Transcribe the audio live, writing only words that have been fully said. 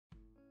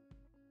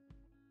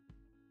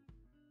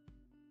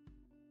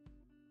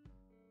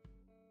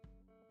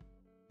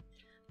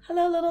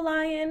Hello, little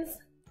lions.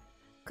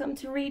 Come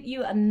to read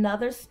you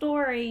another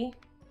story.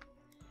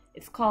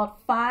 It's called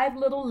Five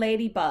Little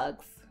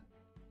Ladybugs.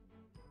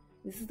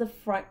 This is the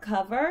front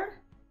cover.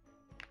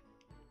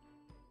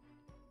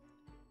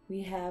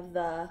 We have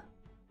the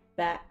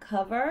back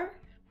cover.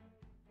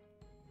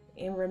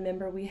 And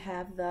remember, we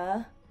have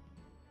the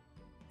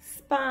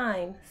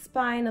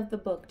spine of the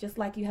book, just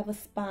like you have a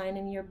spine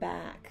in your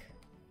back.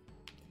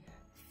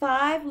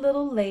 Five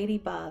Little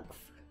Ladybugs.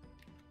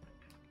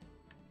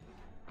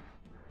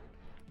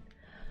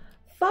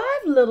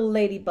 Five little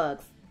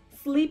ladybugs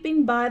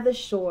sleeping by the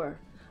shore.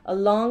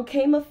 Along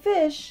came a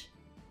fish,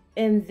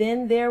 and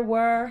then there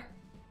were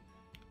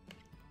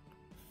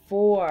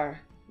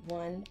four.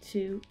 1,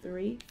 2,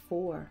 3,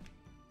 4.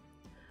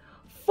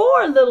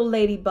 Four little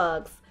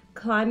ladybugs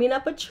climbing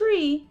up a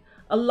tree.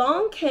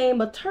 Along came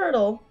a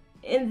turtle,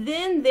 and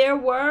then there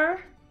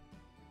were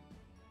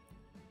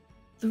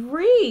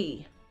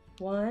 3.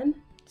 1,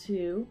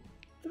 2,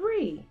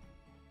 3.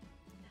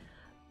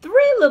 3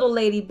 little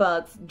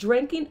ladybugs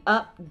drinking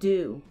up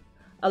dew.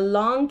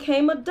 Along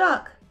came a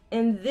duck,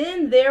 and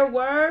then there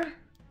were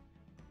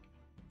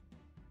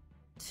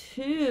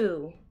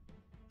 2.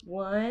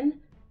 1,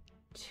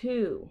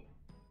 2.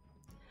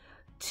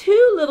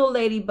 2 little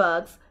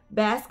ladybugs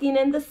basking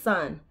in the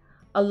sun.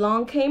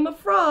 Along came a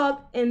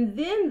frog, and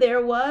then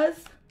there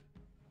was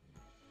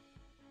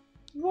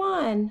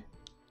 1.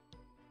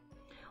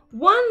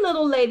 1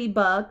 little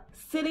ladybug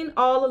sitting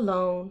all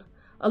alone.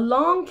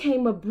 Along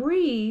came a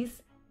breeze,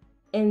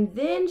 and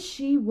then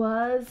she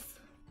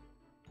was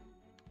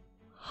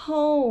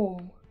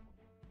home.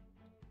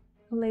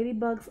 The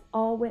ladybugs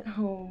all went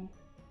home.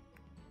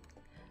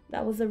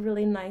 That was a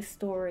really nice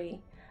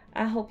story.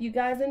 I hope you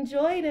guys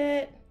enjoyed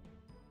it.